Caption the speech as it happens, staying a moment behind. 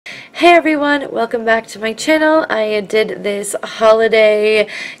Hey everyone, welcome back to my channel. I did this holiday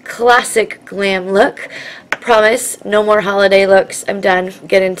classic glam look. Promise, no more holiday looks. I'm done.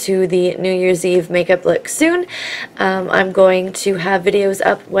 Get into the New Year's Eve makeup look soon. I'm going to have videos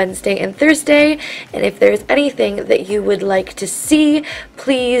up Wednesday and Thursday, and if there's anything that you would like to see,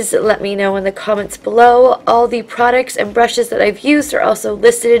 please let me know in the comments below. All the products and brushes that I've used are also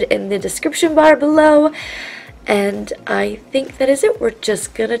listed in the description bar below. And I think that is it. We're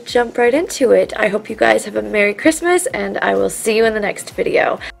just gonna jump right into it. I hope you guys have a Merry Christmas, and I will see you in the next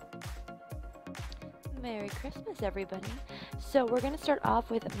video. Merry Christmas, everybody. So we're going to start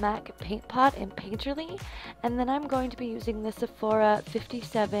off with MAC Paint Pot and Painterly, and then I'm going to be using the Sephora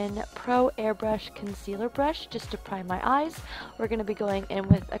 57 Pro Airbrush Concealer Brush just to prime my eyes. We're going to be going in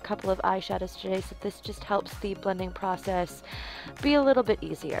with a couple of eyeshadows today, so this just helps the blending process be a little bit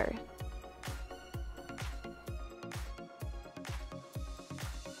easier.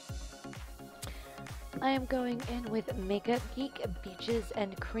 I am going in with Makeup Geek Beaches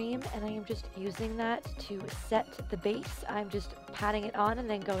and Cream, and I am just using that to set the base. I'm just patting it on and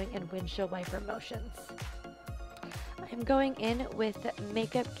then going in windshield wiper motions. I'm going in with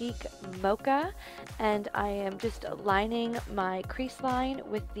Makeup Geek Mocha, and I am just lining my crease line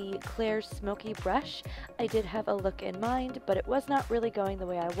with the Claire's Smoky brush. I did have a look in mind, but it was not really going the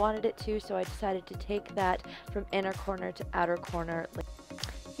way I wanted it to, so I decided to take that from inner corner to outer corner.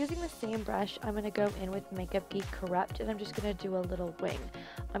 Using the same brush, I'm going to go in with Makeup Geek Corrupt, and I'm just going to do a little wing.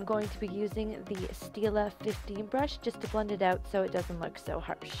 I'm going to be using the Stila 15 brush just to blend it out so it doesn't look so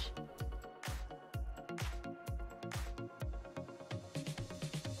harsh.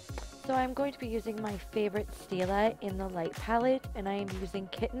 So I'm going to be using my favorite Stila in the light palette, and I am using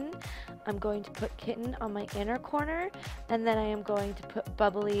Kitten. I'm going to put Kitten on my inner corner, and then I am going to put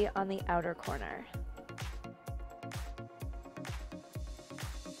Bubbly on the outer corner.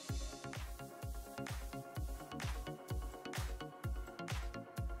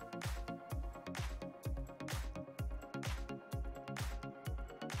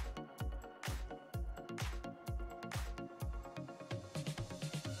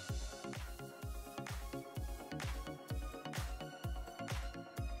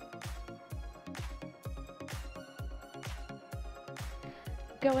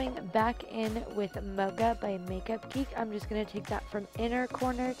 Going back in with Mocha by Makeup Geek, I'm just going to take that from inner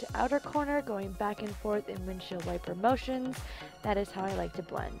corner to outer corner, going back and forth in windshield wiper motions. That is how I like to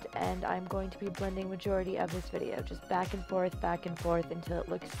blend, and I'm going to be blending majority of this video, just back and forth until it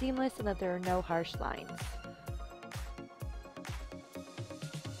looks seamless and that there are no harsh lines.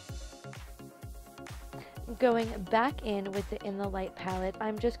 Going back in with the In the Light palette,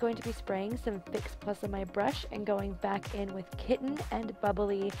 I'm just going to be spraying some Fix Plus on my brush and going back in with Kitten and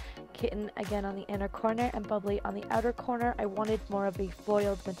Bubbly. Kitten again on the inner corner and Bubbly on the outer corner. I wanted more of a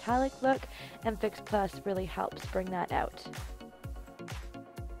foiled metallic look, and Fix Plus really helps bring that out.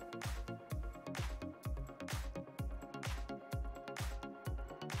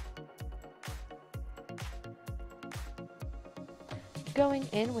 Going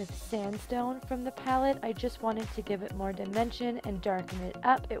in with Sandstone from the palette, I just wanted to give it more dimension and darken it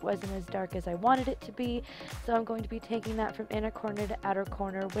up. It wasn't as dark as I wanted it to be, so I'm going to be taking that from inner corner to outer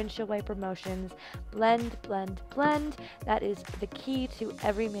corner, windshield wiper motions, blend, blend, blend. That is the key to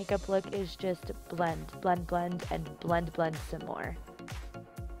every makeup look, is just blend, blend, blend, and blend, blend some more.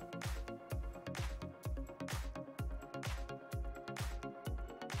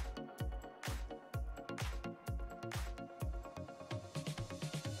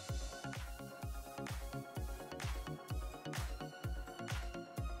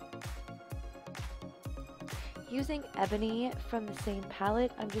 Using Ebony from the same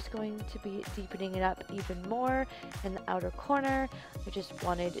palette, I'm just going to be deepening it up even more in the outer corner. I just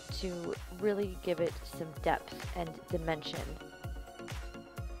wanted to really give it some depth and dimension.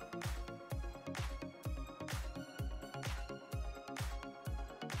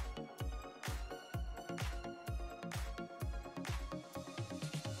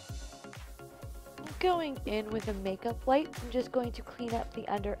 Going in with a makeup wipe, I'm just going to clean up the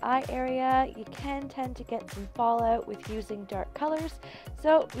under eye area. You can tend to get some fallout with using dark colors,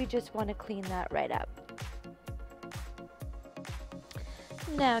 so we just want to clean that right up.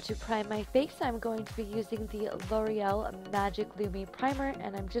 Now to prime my face, I'm going to be using the L'Oreal Magic Lumi Primer,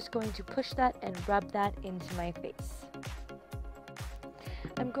 and I'm just going to push that and rub that into my face.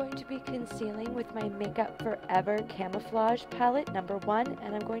 I'm going to be concealing with my Makeup Forever Camouflage palette number 1,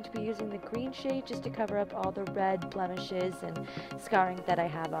 and I'm going to be using the green shade just to cover up all the red blemishes and scarring that I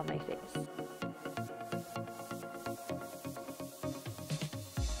have on my face.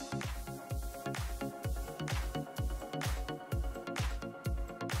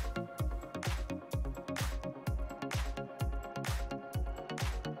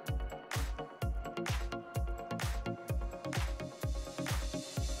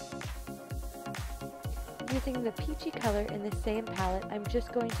 Using the peachy color in the same palette, I'm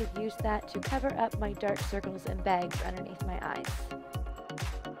just going to use that to cover up my dark circles and bags underneath my eyes.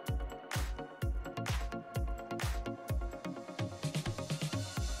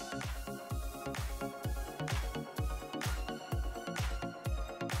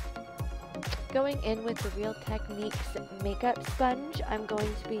 Going in with the Real Techniques makeup sponge, I'm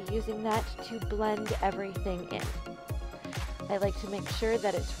going to be using that to blend everything in. I like to make sure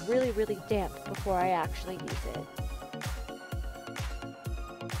that it's really, really damp before I actually use it.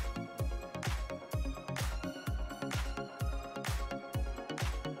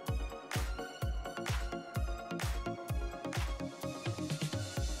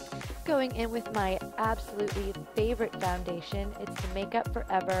 Going in with my absolutely favorite foundation, it's the Makeup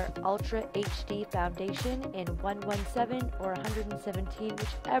Forever Ultra HD Foundation in 117 or 117,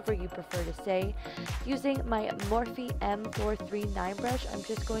 whichever you prefer to say. Using my Morphe M439 brush, I'm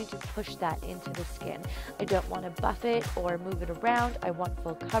just going to push that into the skin. I don't want to buff it or move it around. I want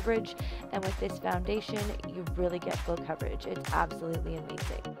full coverage, and with this foundation, you really get full coverage. It's absolutely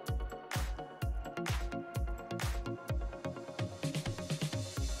amazing.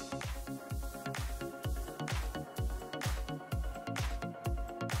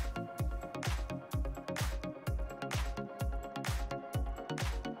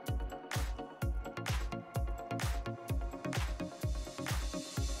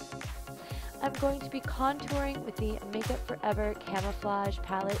 I'm going to be contouring with the Makeup Forever Camouflage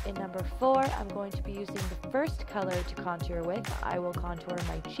palette in number 4. I'm going to be using the first color to contour with. I will contour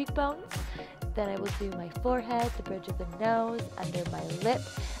my cheekbones, then I will do my forehead, the bridge of the nose, under my lip,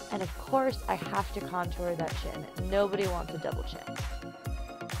 and of course I have to contour that chin. Nobody wants a double chin.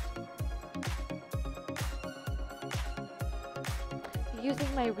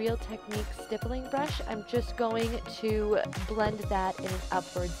 Using my Real Techniques stippling brush, I'm just going to blend that in an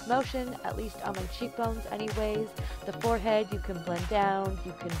upwards motion, at least on my cheekbones anyways. The forehead you can blend down,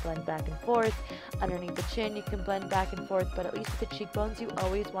 you can blend back and forth. Underneath the chin you can blend back and forth, but at least with the cheekbones you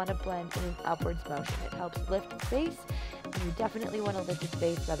always want to blend in an upwards motion. It helps lift the face, and you definitely want to lift the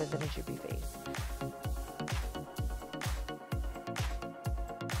face rather than a droopy face.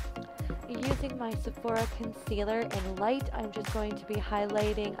 Using my Sephora concealer in light, I'm just going to be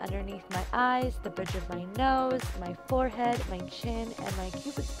highlighting underneath my eyes, the bridge of my nose, my forehead, my chin, and my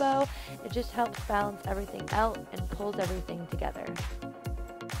cupid's bow. It just helps balance everything out and pulls everything together.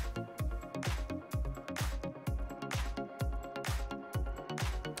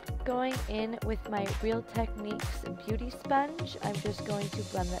 Going in with my Real Techniques beauty sponge, I'm just going to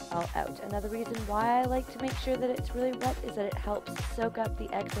blend that all out. Another reason why I like to make sure that it's really wet is that it helps soak up the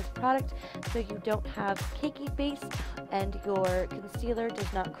excess product so you don't have cakey face and your concealer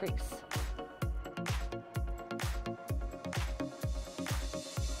does not crease.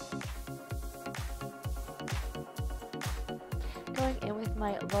 Going in with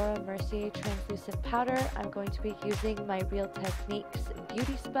my Laura Mercier translucent powder, I'm going to be using my Real Techniques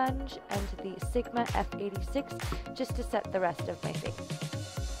beauty sponge and the Sigma F86 just to set the rest of my face.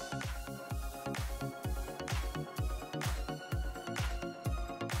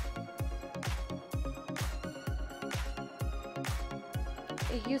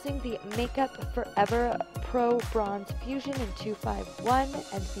 Using the Makeup Forever Pro Bronze Fusion in 251,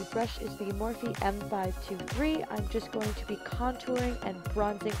 and the brush is the Morphe M523. I'm just going to be contouring and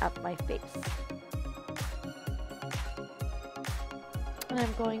bronzing up my face. And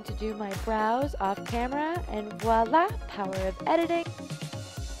I'm going to do my brows off camera, and voila, power of editing.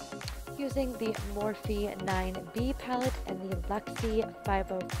 Using the Morphe 9B palette and the Luxie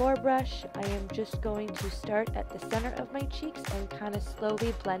 504 brush, I am just going to start at the center of my cheeks and kind of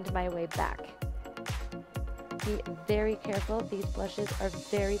slowly blend my way back. Be very careful, these blushes are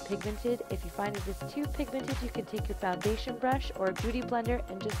very pigmented. If you find it is too pigmented, you can take your foundation brush or a beauty blender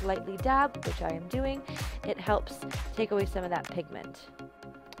and just lightly dab, which I am doing. It helps take away some of that pigment.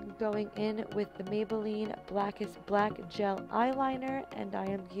 Going in with the Maybelline Blackest Black Gel eyeliner, and I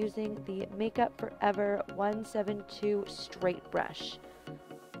am using the Makeup Forever 172 straight brush.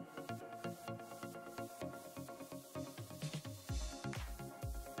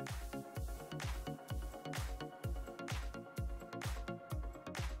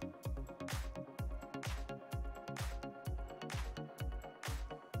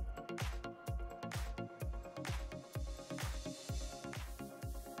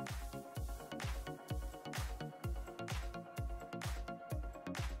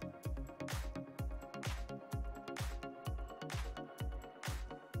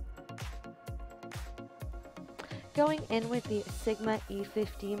 Going in with the Sigma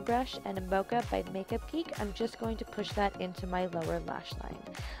E15 brush and a Mocha by Makeup Geek, I'm just going to push that into my lower lash line.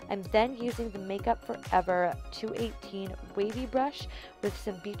 I'm then using the Makeup Forever 218 wavy brush with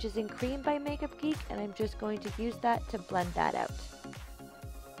some Beaches and Cream by Makeup Geek, and I'm just going to use that to blend that out.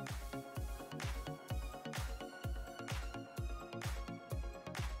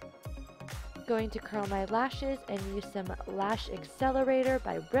 Going to curl my lashes and use some Lash Accelerator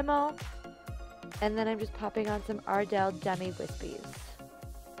by Rimmel, and then I'm just popping on some Ardell Demi Whispies.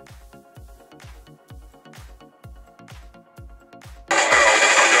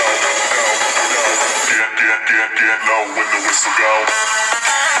 Get low when the whistle go.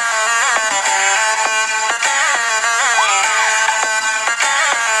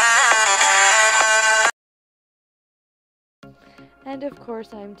 And of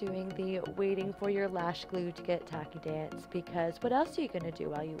course I'm doing the waiting for your lash glue to get tacky dance, because what else are you going to do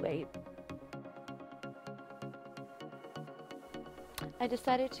while you wait? I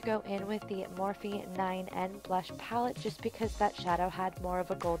decided to go in with the Morphe 9N blush palette just because that shadow had more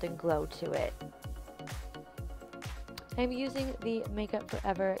of a golden glow to it. I'm using the Makeup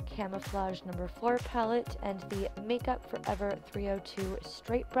Forever Camouflage No. 4 palette and the Makeup Forever 302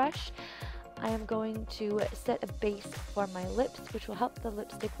 straight brush. I am going to set a base for my lips, which will help the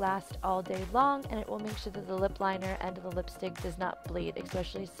lipstick last all day long, and it will make sure that the lip liner and the lipstick does not bleed,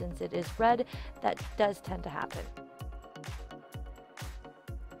 especially since it is red. That does tend to happen.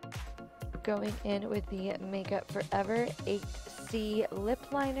 Going in with the Makeup Forever 8C lip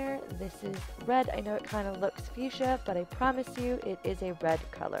liner. This is red. I know it kind of looks fuchsia, but I promise you it is a red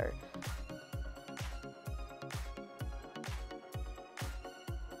color.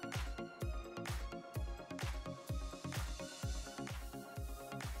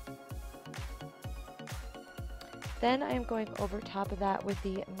 Then I am going over top of that with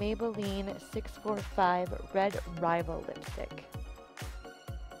the Maybelline 645 Red Rival lipstick.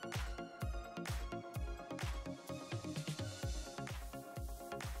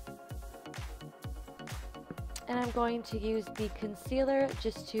 And I'm going to use the concealer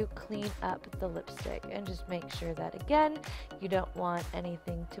just to clean up the lipstick and just make sure that, again, you don't want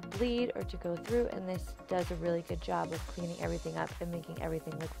anything to bleed or to go through, and this does a really good job of cleaning everything up and making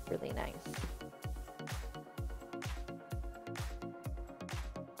everything look really nice.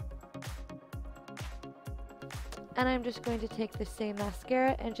 And I'm just going to take the same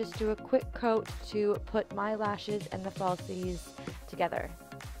mascara and just do a quick coat to put my lashes and the falsies together.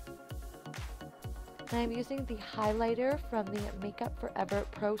 And I'm using the highlighter from the Makeup Forever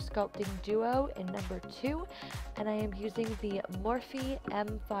Pro Sculpting Duo in No. 2, and I am using the Morphe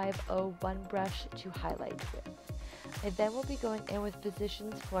M501 brush to highlight with. I then will be going in with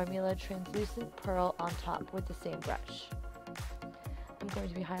Physicians Formula Translucent Pearl on top with the same brush. I'm going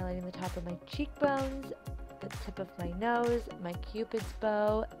to be highlighting the top of my cheekbones, the tip of my nose, my cupid's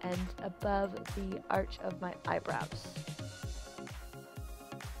bow, and above the arch of my eyebrows.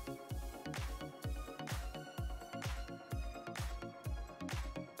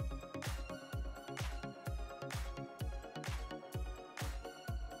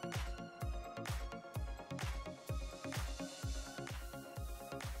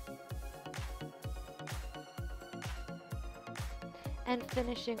 And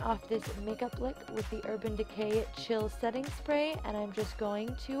finishing off this makeup look with the Urban Decay Chill Setting Spray, and I'm just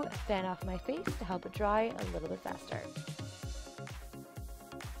going to fan off my face to help it dry a little bit faster.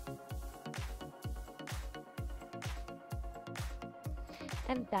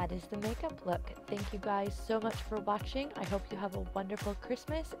 And that is the makeup look. Thank you guys so much for watching. I hope you have a wonderful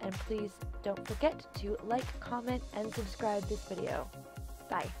Christmas, and please don't forget to like, comment, and subscribe this video.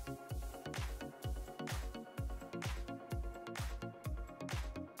 Bye.